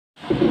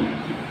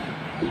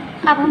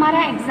अब हमारा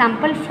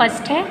example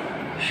first है,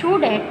 show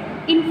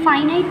that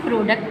infinite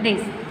product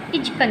this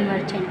is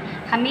convergent.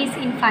 हमें इस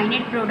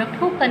इनफाइनाइट प्रोडक्ट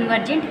को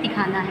कन्वर्जेंट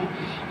दिखाना है।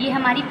 ये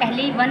हमारी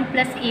पहले ही 1 +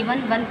 a1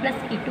 1 +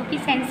 a2 की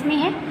सेंस में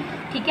है।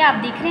 ठीक है, आप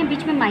देख रहे हैं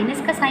बीच में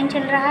माइनस का साइन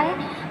चल रहा है,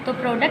 तो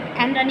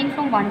product n running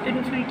from 1 to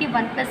infinity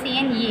 1 +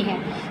 an ये है।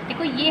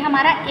 देखो ये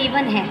हमारा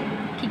a1 है,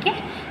 ठीक है,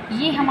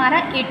 ये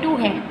हमारा a2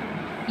 है,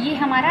 ये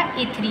हमारा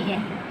a3 है।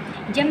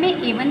 जब मैं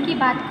a1 की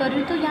बात कर रही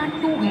हूँ तो यहाँ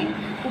 2 है,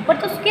 ऊपर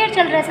तो स्क्वायर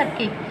चल रहा है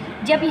सबके।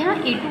 जब यहाँ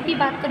a2 की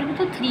बात करूँ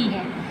तो 3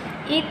 है,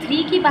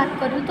 a3 की बात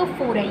करूँ तो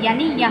 4 है।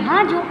 यानी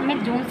यहाँ जो मैं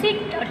जोन से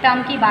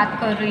टर्म की बात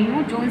कर रही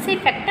हूँ, जोन से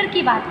फैक्टर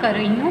की बात कर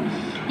रही हूँ,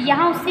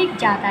 यहाँ उससे एक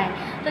ज़्यादा है।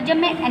 तो जब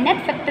मैं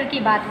nth फैक्टर की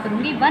बात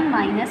करूँगी 1 -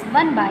 1/n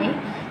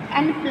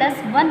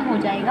 + 1 हो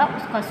जाएगा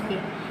उसका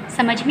स्क्वायर।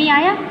 समझ में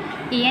आया?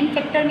 an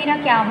फैक्टर मेरा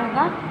क्या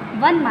होगा?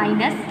 1 -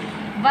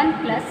 1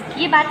 +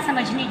 ये बात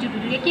समझनी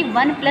जरूरी है कि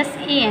 1 +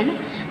 an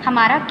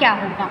हमारा क्या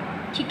होगा।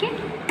 ठीक है,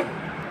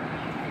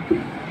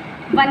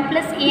 1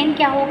 + an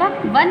क्या होगा?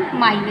 1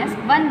 -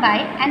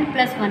 1/n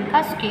 + 1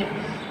 का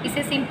स्क्वायर।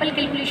 इसे सिंपल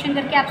कैलकुलेशन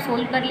करके आप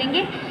सोल्व कर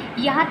लेंगे।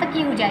 यहाँ तक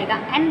ये हो जाएगा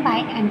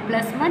n/n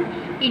 + 1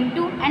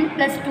 इंटू n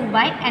 +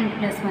 2/n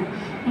 + 1।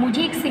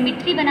 मुझे एक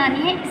सिमिट्री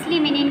बनानी है, इसलिए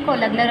मैंने इनको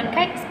अलग अलग रखा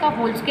है। इसका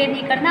होल स्क्वायर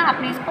नहीं करना,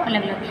 आपने इसको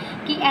अलग अलग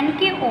कि n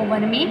के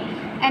ओवर में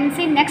n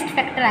से नेक्स्ट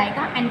फैक्टर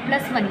आएगा n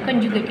 + 1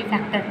 कंजुगेटिव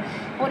फैक्टर,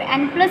 और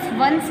n +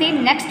 1 से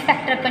नेक्स्ट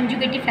फैक्टर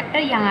कंजुगेटिव फैक्टर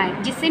यहाँ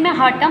है, जिससे मैं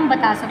हर टर्म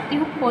बता सकती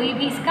हूँ, कोई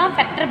भी इसका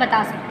फैक्टर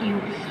बता सकती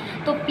हूँ।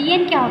 तो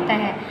Pn क्या होता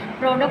है?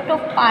 Product of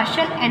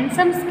partial n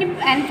sums की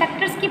n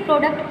फैक्टर्स की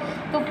प्रोडक्ट।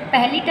 तो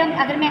पहली टर्म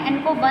अगर मैं n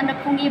को 1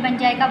 रखूँगी, ये बन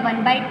जाएगा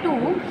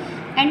 1/2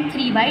 एंड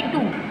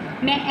 3/2।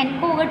 मैं n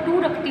को अगर 2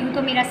 रखती हूँ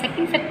तो मेरा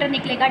सेकंड फैक्टर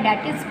निकलेगा,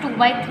 that is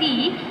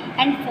 2/3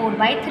 and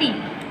 4/3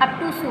 up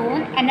to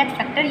Son nth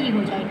factor ये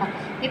हो जाएगा।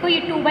 देखो ये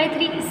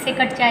 2/3 इससे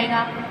कट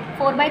जाएगा,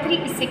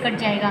 4/3 इससे कट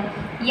जाएगा,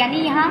 यानी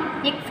यहाँ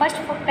एक फर्स्ट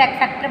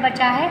फैक्टर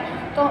बचा है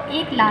तो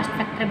एक लास्ट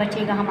फैक्टर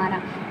बचेगा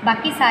हमारा,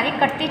 बाकी सारे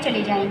कटते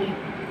चले जाएंगे।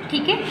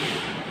 ठीक है,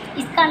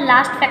 इसका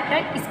लास्ट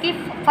फैक्टर इसके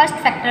फर्स्ट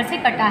फैक्टर से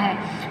कटा है।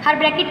 हर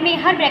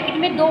ब्रैकेट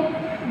में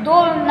दो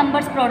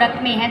नंबर्स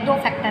प्रोडक्ट में है, 2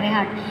 फैक्टर है।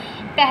 हर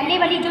पहले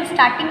वाली जो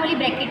स्टार्टिंग वाली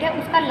ब्रैकेट है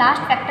उसका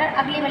लास्ट फैक्टर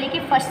अगले वाले के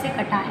फर्स्ट से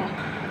कटा है।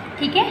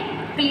 ठीक है,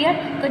 क्लियर?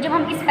 तो जब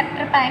हम इस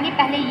फैक्टर पर आएंगे,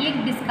 पहले ये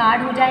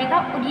डिस्कार्ड हो जाएगा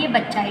और ये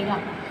बच जाएगा।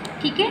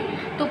 ठीक है,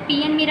 तो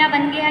Pn मेरा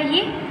बन गया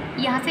ये,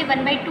 यहाँ से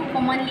 1/2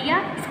 कॉमन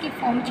लिया, इसकी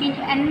फॉर्म चेंज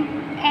n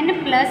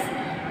 +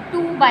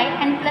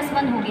 2/n +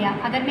 1 हो गया।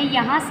 अगर मैं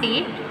यहाँ से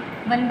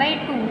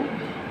 1/2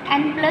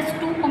 n +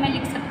 2 को मैं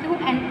लिख सकती हूँ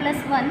n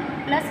 + 1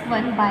 +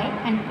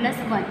 1/n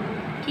 + 1।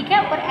 ठीक है,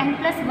 और n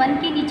 + 1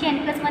 के नीचे n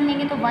 + 1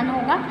 लेंगे तो 1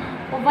 होगा,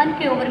 और 1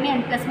 के ओवर में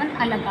n + 1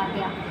 अलग आ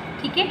गया।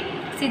 ठीक है,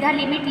 सीधा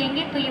लिमिट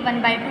लेंगे तो ये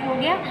 1/2 हो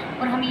गया,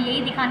 और हमें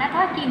यही दिखाना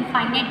था कि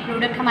इनफाइनाइट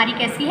प्रोडक्ट हमारी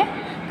कैसी है?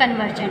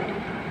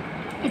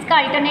 कन्वर्जेंट। इसका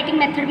अल्टरनेटिंग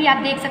मेथड भी आप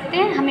देख सकते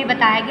हैं, हमें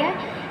बताया गया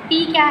है।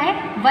 P क्या है?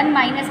 1 -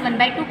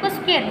 1/2 का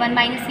स्क्वायर,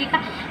 1 - 3 का।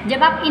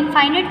 जब आप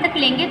इनफाइनाइट तक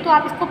लेंगे तो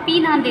आप इसको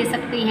P नाम दे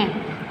सकते हैं।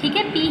 ठीक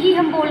है, P ही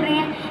हम बोल रहे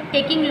हैं,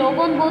 taking log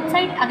on both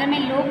side. अगर मैं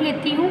लॉग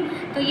लेती हूँ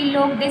तो ये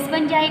लॉग दिस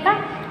बन जाएगा।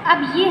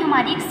 अब ये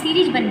हमारी एक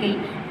सीरीज बन गई,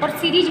 और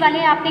सीरीज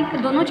वाले आपने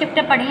दोनों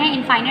चैप्टर पढ़े हैं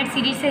इनफाइनाइट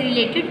सीरीज से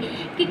रिलेटेड,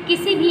 कि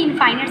किसी भी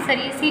इनफाइनाइट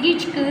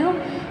सीरीज को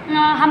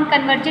हम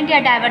कन्वर्जेंट या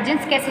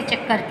डाइवर्जेंस कैसे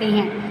चेक करते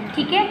हैं।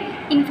 ठीक है,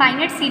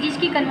 इनफाइनाइट सीरीज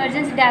की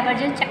कन्वर्जेंस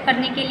डाइवर्जेंस चेक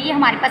करने के लिए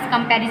हमारे पास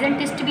कंपैरिजन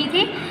टेस्ट भी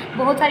थे,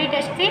 बहुत सारे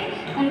टेस्ट थे,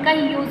 उनका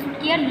यूज़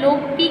किया।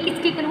 लॉग P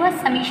किसके इक्वल हुआ?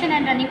 Summation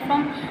and running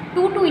from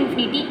 2 to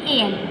infinity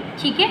an।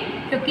 ठीक है,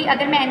 क्योंकि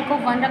अगर मैं n को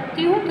 1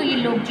 रखती हूँ तो ये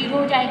log 0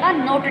 हो जाएगा,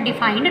 not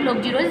defined,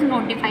 log 0 is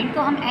not defined,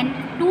 तो हम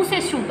n2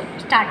 से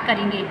स्टार्ट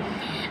करेंगे।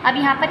 अब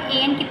यहाँ पर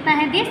an कितना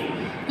है? दिस,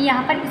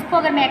 यहाँ पर इसको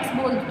अगर मैं x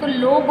बोल दूँ तो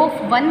log of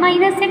 1 -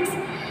 x,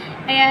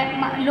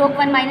 log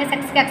 1 -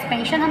 x का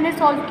एक्सपेंशन हमने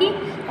सॉल्व की,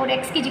 और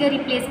x की जगह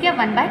रिप्लेस किया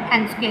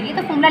 1/n²। ये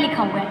तो फॉर्मूला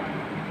लिखा हुआ है।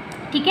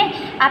 ठीक है,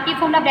 आप ये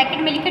फॉर्मूला ब्रैकेट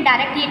में लिख के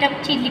डायरेक्ट ये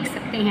चीज़ लिख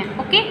सकते हैं।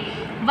 ओके,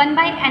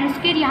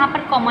 1/n² यहाँ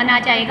पर कॉमन आ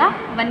जाएगा,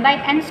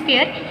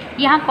 1/n²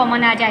 यहाँ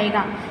कॉमन आ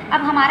जाएगा।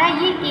 अब हमारा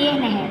ये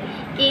an है,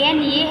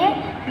 an ये है,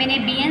 मैंने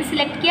bn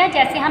सिलेक्ट किया,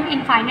 जैसे हम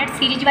इनफाइनाइट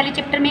सीरीज वाले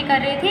चैप्टर में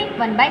कर रहे थे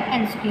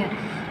 1/n²।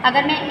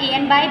 अगर मैं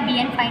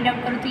an/bn फाइंड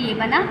आउट करूँ तो ये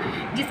बना,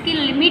 जिसकी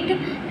लिमिट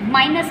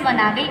 -1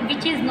 आ गई,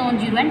 which is non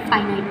zero and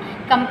finite.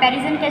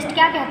 Comparison test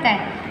क्या कहता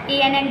है?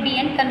 an एंड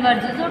bn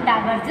कन्वर्जेस और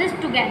डाइवर्जेस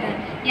टुगेदर,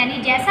 यानी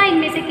जैसा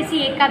इनमें से किसी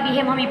एक का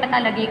बिहेव हमें पता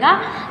लगेगा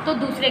तो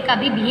दूसरे का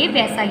भी बिहेव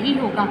वैसा ही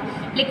होगा।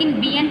 लेकिन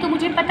bn तो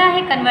मुझे पता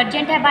है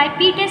कन्वर्जेंट है बाय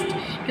p टेस्ट,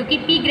 क्योंकि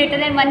p >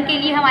 1 के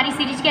लिए हमारी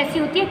सीरीज कैसी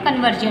होती है?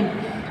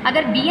 कन्वर्जेंट।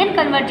 अगर bn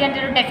कन्वर्जेंट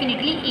है तो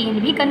डेफिनेटली an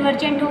भी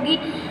कन्वर्जेंट होगी।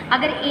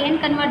 अगर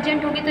an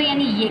कन्वर्जेंट होगी तो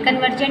यानी ये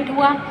कन्वर्जेंट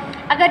हुआ।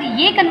 अगर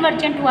ये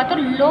कन्वर्जेंट हुआ तो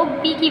log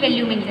p की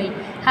वैल्यू मिल गई,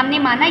 हमने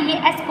माना ये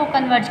s को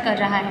कन्वर्ज कर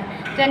रहा है,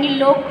 तो यानी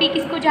log p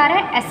किसको जा रहा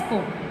है? s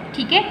को।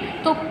 ठीक है,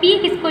 तो p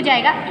किसको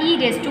जाएगा?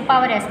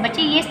 e⁻s।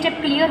 बच्चे ये स्टेप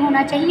क्लियर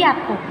होना चाहिए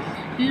आपको।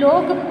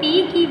 log p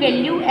की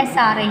वैल्यू s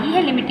आ रही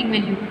है, लिमिटिंग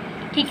वैल्यू,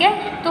 ठीक है।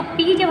 तो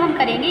p जब हम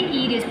करेंगे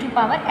e⁻s,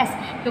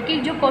 क्योंकि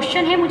जो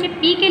क्वेश्चन है मुझे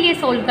p के लिए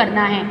सोल्व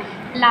करना है,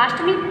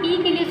 लास्ट में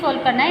p के लिए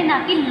सोल्व करना है, ना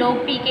कि log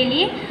p के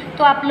लिए।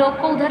 तो आप लोग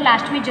को उधर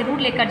लास्ट में ज़रूर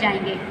लेकर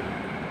जाएंगे।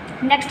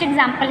 नेक्स्ट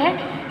एग्जाम्पल है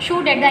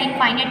show that the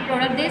infinite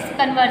product this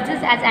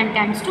converges as an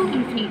tends to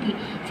infinity.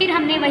 फिर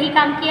हमने वही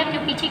काम किया जो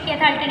पीछे किया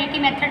था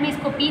अल्टरनेटिव मेथड में,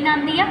 इसको p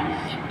नाम दिया,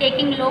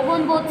 taking log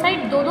on both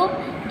side,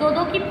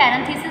 दो की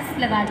पैरेंथेसिस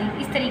लगा दी,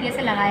 इस तरीके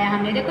से लगाया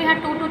हमने। देखो यहाँ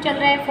 2 चल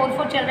रहा है,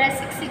 4 चल रहा है,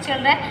 6 चल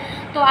रहा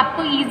है, तो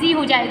आपको ईजी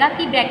हो जाएगा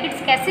कि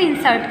ब्रैकेट्स कैसे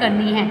इंसर्ट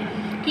करनी है,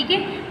 ठीक है।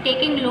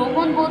 Taking log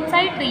on both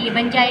side, तो ये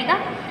बन जाएगा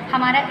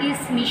हमारा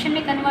इस मिशन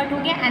में कन्वर्ट हो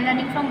गया N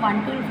running from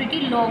 1 to infinity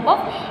log of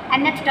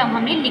nth term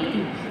हमने लिख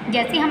दी।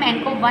 जैसे हम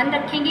n को 1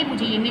 रखेंगे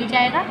मुझे ये मिल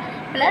जाएगा,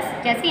 प्लस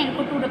जैसे n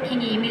को 2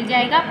 रखेंगे ये मिल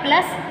जाएगा,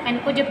 प्लस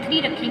n को जब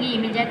 3 रखेंगे ये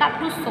मिल जाएगा, अप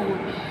टू सो ऑन।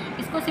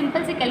 इसको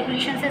सिंपल से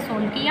कैलकुलेशन से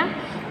सोल्व किया,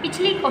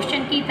 पिछली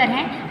क्वेश्चन की तरह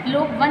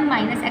log 1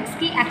 माइनस एक्स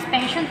की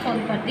एक्सपेंशन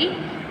सोल्व कर दी,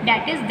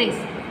 डैट इज़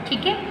दिस,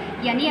 ठीक है।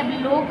 यानी अब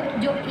log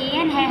जो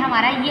an है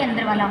हमारा ये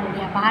अंदर वाला हो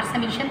गया, बाहर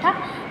समीशन था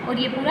और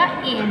ये पूरा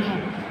an है।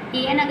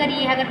 an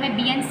अगर मैं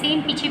bn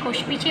सेम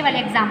पीछे वाले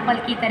एग्जाम्पल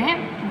की तरह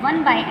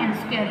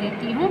 1/n²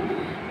 लेती हूँ,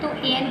 तो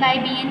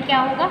an/bn क्या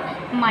होगा,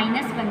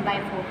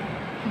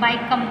 -1/4। Bye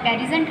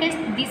comparison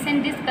test this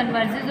and this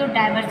converges और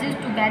डाइवर्जेस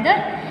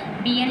टुगेदर,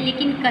 bn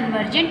लेकिन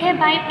कन्वर्जेंट है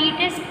bye p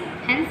test,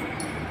 hence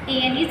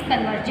an is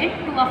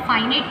convergent to a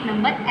finite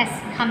number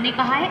s। हमने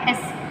कहा है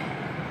s,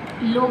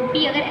 log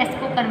p अगर s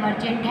को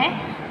कन्वर्जेंट है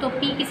तो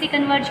p किसे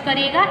कन्वर्ज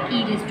करेगा,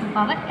 e⁻s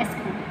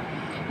को।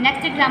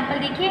 नेक्स्ट एग्जाम्पल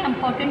देखिए,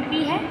 इम्पॉर्टेंट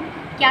भी है,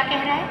 क्या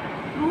कह रहा है,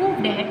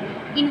 prove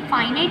that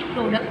infinite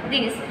product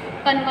this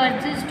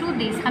converges to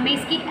this. हमें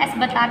इसकी s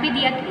बता भी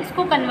दिया कि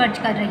इसको कन्वर्ज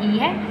कर रही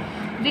है,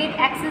 where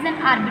x is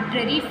an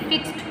arbitrary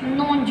fixed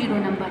non zero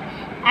number,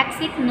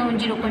 x एक नॉन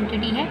जीरो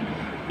क्वांटिटी है।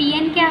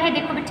 pn क्या है,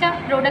 देखो बच्चा,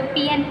 प्रोडक्ट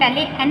pn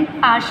पहले n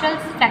पार्शल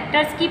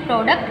फैक्टर्स की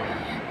प्रोडक्ट,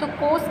 तो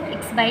cos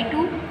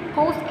x/2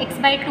 cos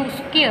x/2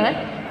 square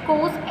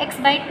cos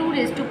x/2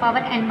 raise to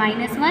power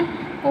n-1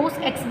 cos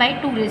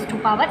x/2 raise to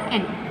power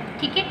n,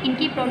 ठीक है।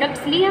 इनकी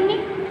प्रोडक्ट्स ली हमने,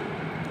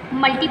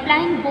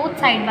 multiplying both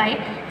side by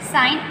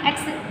sine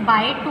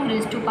x/2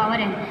 raise to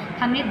power n,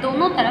 हमने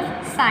दोनों तरफ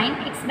sign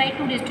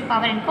x/2 raise to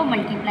power n को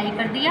multiply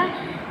कर दिया,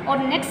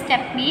 और नेक्स्ट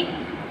स्टेप में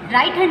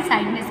राइट हैंड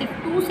साइड में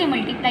सिर्फ 2 से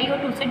मल्टीप्लाई और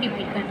 2 से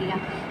डिवाइड कर दिया।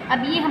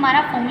 अब ये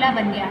हमारा फॉर्मूला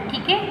बन गया,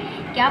 ठीक है।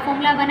 क्या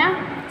फॉर्मूला बना,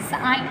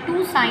 2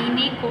 sin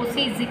a cos a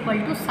is equal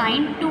to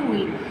sign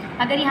 2a।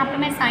 अगर यहाँ पर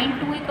मैं साइन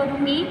 2a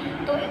करूँगी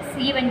तो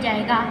ये बन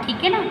जाएगा,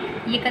 ठीक है ना,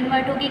 ये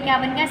कन्वर्ट हो गया, क्या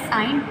बन गया,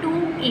 साइन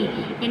 2a,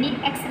 यानी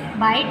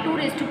x/2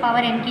 raise to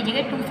power n की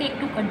जगह 2 से एक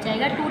 2 कट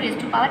जाएगा, 2 रेज़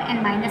टू पावर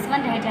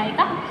n-1 रह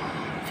जाएगा।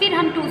 फिर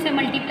हम 2 से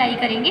मल्टीप्लाई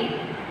करेंगे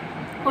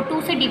और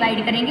 2 से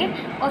डिवाइड करेंगे,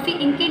 और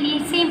फिर इनके लिए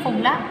सेम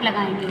फॉर्मूला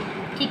लगाएंगे,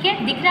 ठीक है।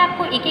 दिख रहा है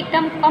आपको, एक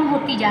टर्म कम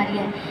होती जा रही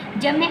है।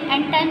 जब मैं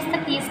n टाइम्स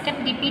तक ये स्टेप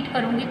रिपीट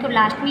करूँगी तो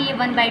लास्ट में ये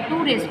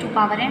 1/2 raise to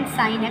power n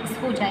sign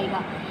x हो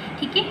जाएगा,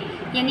 ठीक है।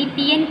 यानी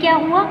pn क्या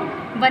हुआ,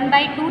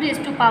 1/2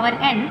 raise to power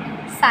n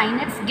sign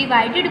x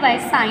divided by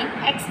sine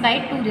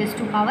x/2 raise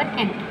to power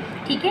n,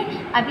 ठीक है।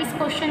 अब इस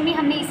क्वेश्चन में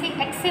हमने इसे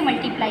x से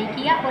मल्टीप्लाई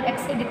किया, और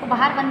x से, देखो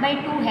बाहर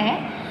 1/2 है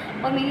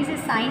और मैंने इसे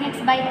साइन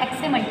x/x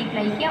से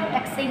मल्टीप्लाई किया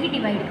और x से ही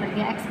डिवाइड कर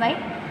दिया,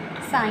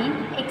 x/sin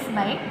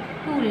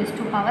x/2 raise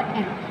to power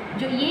n।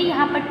 जो ये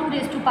यहाँ पर 2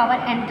 रेज़ टू पावर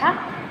n था,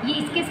 ये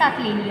इसके साथ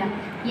ले लिया,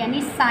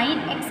 यानी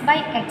साइन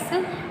x/x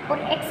और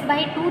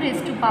x/2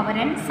 raise to power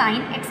n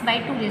sign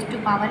x/2 raise to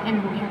power n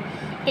हो गया।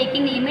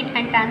 Taking limit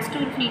and tends to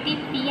infinity,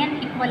 pn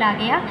equal आ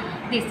गया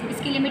दिस,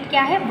 इसकी लिमिट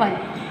क्या है, 1,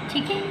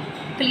 ठीक है,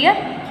 क्लियर।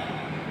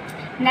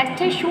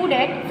 नेक्स्ट है show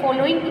that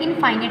following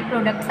infinite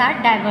products are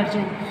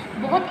divergent.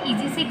 बहुत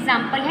इजी से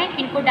एग्जांपल है,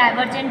 इनको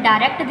डाइवर्जेंट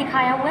डायरेक्ट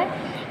दिखाया हुआ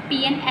है।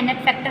 pn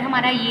nth फैक्टर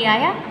हमारा ये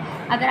आया,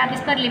 अगर आप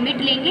इस पर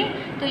लिमिट लेंगे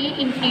तो ये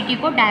इन्फिनिटी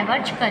को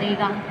डाइवर्ज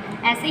करेगा।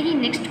 ऐसे ही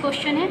नेक्स्ट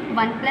क्वेश्चन है,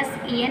 1 +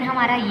 an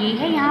हमारा ये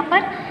है यहाँ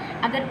पर,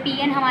 अगर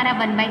pn हमारा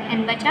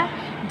 1/n बचा,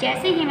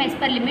 जैसे ही मैं इस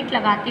पर लिमिट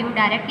लगाती हूँ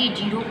डायरेक्ट ये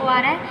 0 को आ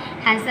रहा है।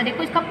 आंसर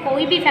देखो, इसका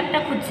कोई भी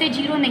फैक्टर खुद से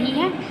 0 नहीं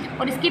है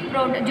और इसकी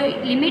जो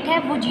लिमिट है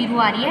वो 0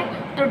 आ रही है,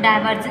 तो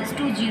डाइवर्जेंस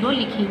टू 0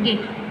 लिखेंगे।